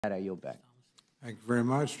I yield back. Thank you very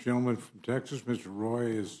much. Gentleman from Texas, Mr. Roy,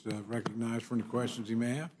 is recognized for any questions he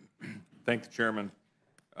may have. Thank the chairman.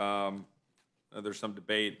 There's some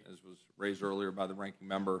debate, as was raised earlier by the ranking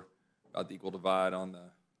member, about the equal divide on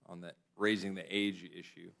the raising the age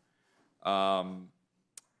issue.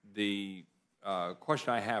 The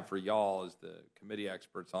question I have for y'all as the committee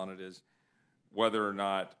experts on it is whether or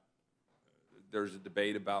not there's a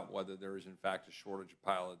debate about whether there is in fact a shortage of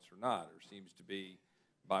pilots or not. There seems to be,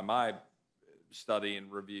 by my study and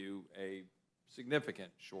review, a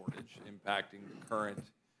significant shortage impacting the current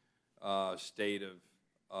state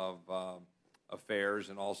of affairs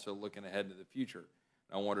and also looking ahead to the future.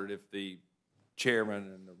 I wondered if the chairman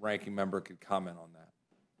and the ranking member could comment on that.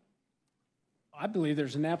 I believe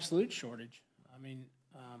there's an absolute shortage. I mean,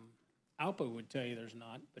 ALPA would tell you there's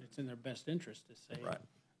not, but it's in their best interest to say right.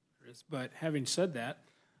 There is. But having said that,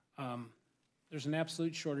 there's an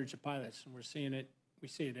absolute shortage of pilots, and we're seeing it. We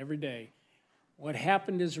see it every day. What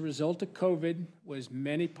happened as a result of COVID was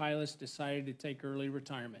many pilots decided to take early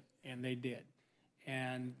retirement, and they did.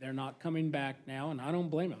 And they're not coming back now, and I don't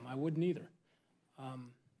blame them. I wouldn't either.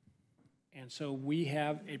 And so we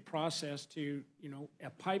have a process to, a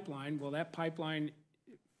pipeline. Well, that pipeline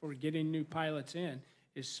for getting new pilots in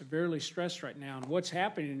is severely stressed right now. And what's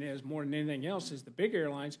happening is, more than anything else, is the big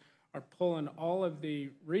airlines are pulling all of the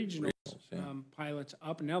regional pilots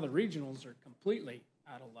up, and now the regionals are completely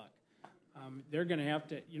out of luck. They're going to have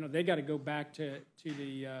to, they got to go back to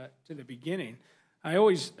the beginning. I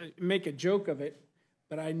always make a joke of it,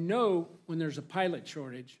 but I know when there's a pilot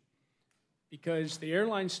shortage because the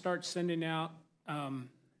airlines start sending out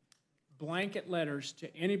blanket letters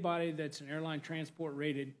to anybody that's an airline transport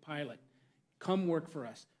rated pilot. Come work for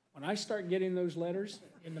us. When I start getting those letters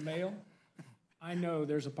in the mail, I know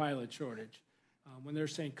there's a pilot shortage. When they're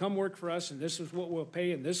saying, come work for us, and this is what we'll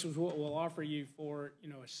pay, and this is what we'll offer you for,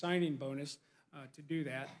 a signing bonus to do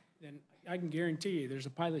that, then I can guarantee you there's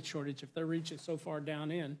a pilot shortage. If they're reaching so far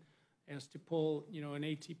down in as to pull, an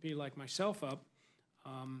ATP like myself up,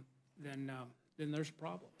 then there's a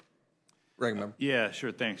problem. Ranking yeah,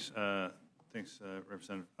 sure. Thanks. Thanks,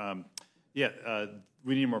 Representative.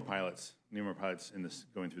 We need more pilots. We need more pilots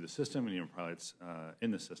going through the system. We need more pilots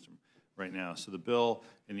in the system right now. So the bill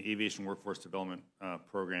in the Aviation Workforce Development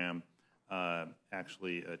Program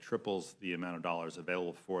actually triples the amount of dollars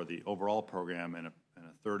available for the overall program, and a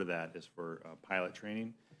third of that is for pilot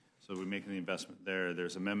training. So we're making the investment there.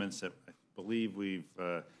 There's amendments that I believe we've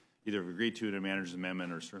either agreed to in a manager's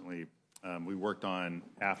amendment, or certainly we worked on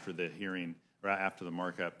after the hearing or after the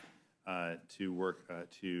markup to work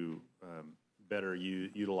to better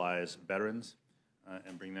utilize veterans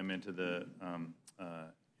and bring them into the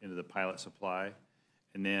pilot supply.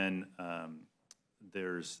 And then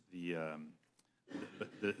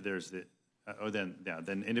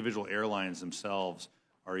then individual airlines themselves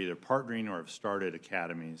are either partnering or have started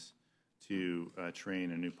academies to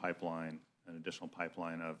train a new pipeline, an additional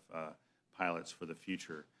pipeline of pilots for the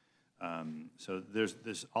future. So there's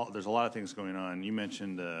a lot of things going on. You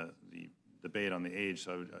mentioned the debate on the age,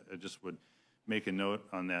 so I just would make a note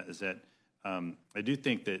on that, is that I do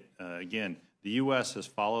think that, again, the U.S. has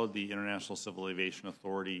followed the International Civil Aviation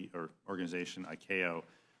Authority or Organization, ICAO.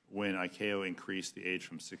 When ICAO increased the age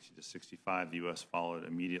from 60 to 65, the U.S. followed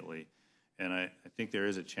immediately. And I think there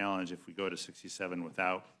is a challenge if we go to 67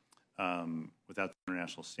 without the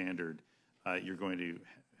international standard. You're going to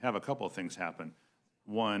have a couple of things happen.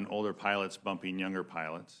 One, older pilots bumping younger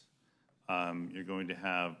pilots. You're going to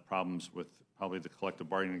have problems with probably the collective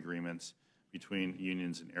bargaining agreements between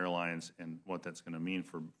unions and airlines and what that's going to mean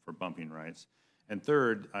for bumping rights. And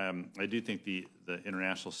third, I do think the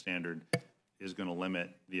international standard is going to limit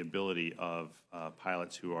the ability of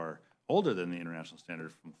pilots who are older than the international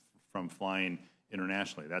standard from flying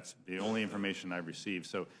internationally. That's the only information I've received.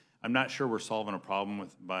 So I'm not sure we're solving a problem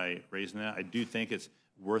by raising that. I do think it's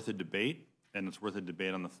worth a debate, and it's worth a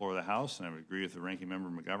debate on the floor of the House, and I would agree with the ranking member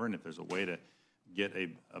McGovern if there's a way to get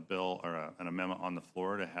a bill or an amendment on the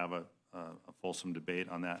floor to have a fulsome debate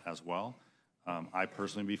on that as well. I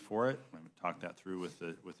personally be for it. I'm going to talk that through with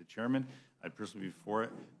the chairman. I'd personally be for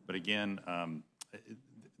it. But again,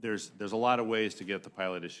 there's a lot of ways to get the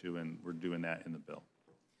pilot issue, and we're doing that in the bill.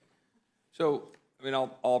 So, I mean,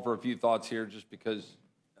 I'll offer a few thoughts here just because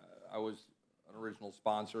I was an original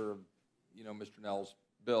sponsor of, Mr. Nell's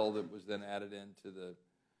bill that was then added into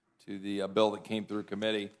the bill that came through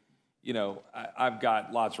committee. I've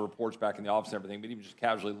got lots of reports back in the office and everything, but even just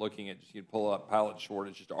casually looking at, you'd pull up pilot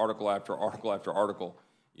shortage, just article after article after article,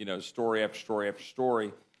 story after story after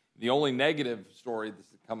story. The only negative story that's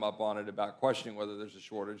come up on it about questioning whether there's a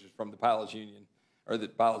shortage is from the pilots union or the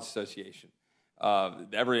pilots association.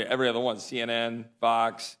 every other one, CNN,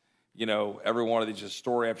 Fox, you know, every one of these, just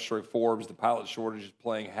story after story. Forbes, the pilot shortage is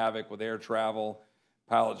playing havoc with air travel.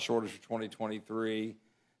 Pilot shortage for 2023.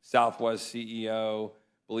 Southwest CEO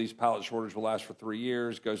believes pilot shortage will last for 3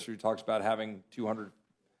 years. Goes through, talks about having 200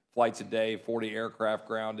 flights a day, 40 aircraft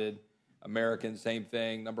grounded. American, same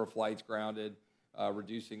thing, number of flights grounded,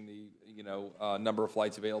 reducing the number of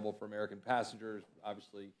flights available for American passengers,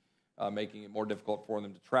 obviously making it more difficult for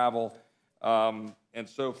them to travel, and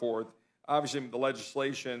so forth. Obviously, the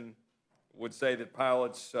legislation would say that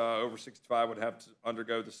pilots over 65 would have to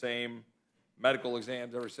undergo the same medical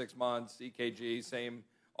exams every 6 months, EKG,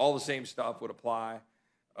 all the same stuff would apply.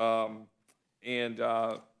 The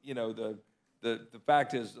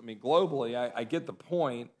fact is, I mean, globally, I get the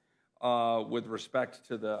point with respect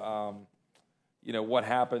to the, what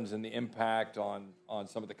happens and the impact on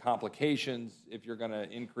some of the complications if you're going to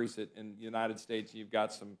increase it in the United States. You've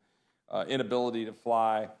got some inability to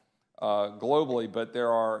fly globally, but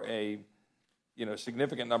there are a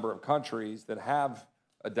significant number of countries that have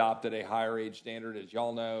adopted a higher age standard, as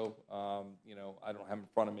y'all know. I don't have in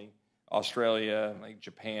front of me Australia, like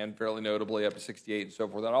Japan, fairly notably up to 68 and so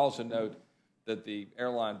forth. I also note that the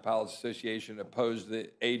Airline Pilots Association opposed the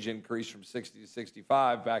age increase from 60 to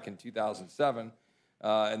 65 back in 2007,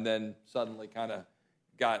 and then suddenly kind of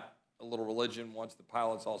got a little religion once the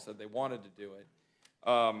pilots all said they wanted to do it.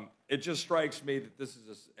 It just strikes me that this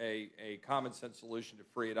is a common sense solution to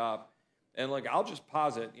free it up. And look, I'll just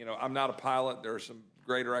posit, I'm not a pilot. There are some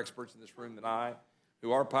greater experts in this room than I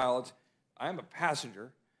who are pilots. I am a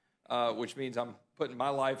passenger, which means I'm putting my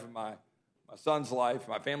life and my son's life,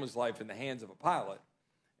 my family's life in the hands of a pilot.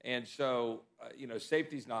 And so,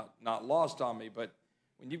 safety's not lost on me. But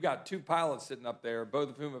when you've got two pilots sitting up there, both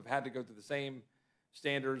of whom have had to go through the same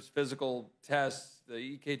standards, physical tests, the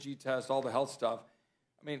EKG tests, all the health stuff,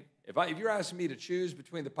 I mean, if you're asking me to choose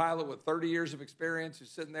between the pilot with 30 years of experience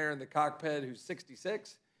who's sitting there in the cockpit who's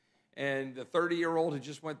 66 and the 30-year-old who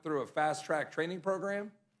just went through a fast-track training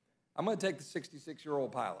program, I'm going to take the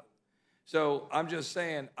 66-year-old pilot. So I'm just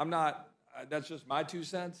saying, that's just my 2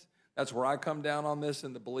 cents. That's where I come down on this,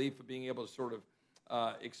 and the belief of being able to sort of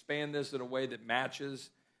expand this in a way that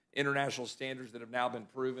matches international standards that have now been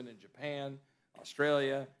proven in Japan,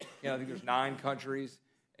 Australia. I think there's 9 countries.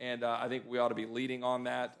 And I think we ought to be leading on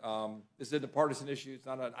that. This isn't a partisan issue. It's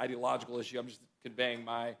not an ideological issue. I'm just conveying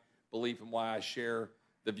my belief and why I share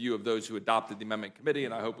the view of those who adopted the amendment committee,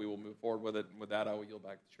 and I hope we will move forward with it. And with that, I will yield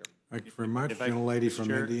back to the chairman. Thank you very much. Gentlelady from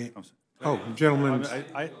Chair, Indiana. Oh, gentlemen.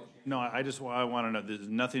 I want to know, there's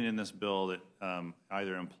nothing in this bill that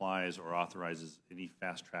either implies or authorizes any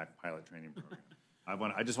fast-track pilot training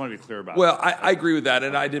program. I just want to be clear about Well, that. I agree with that,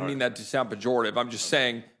 and I didn't mean that to sound pejorative. I'm just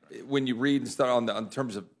saying, when you read and start on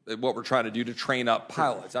terms of what we're trying to do to train up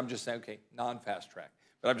pilots, I'm just saying, okay, non-fast track.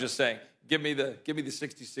 But I'm just saying, give me the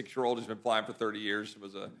 66-year-old who's been flying for 30 years,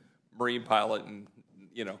 was a Marine pilot, and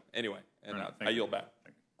anyway. And Right, I yield back.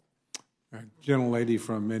 All right, gentlelady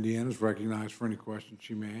from Indiana is recognized for any questions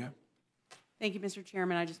she may have. Thank you, Mr.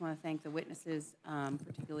 Chairman. I just want to thank the witnesses,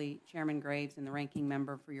 particularly Chairman Graves and the ranking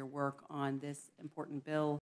member, for your work on this important bill.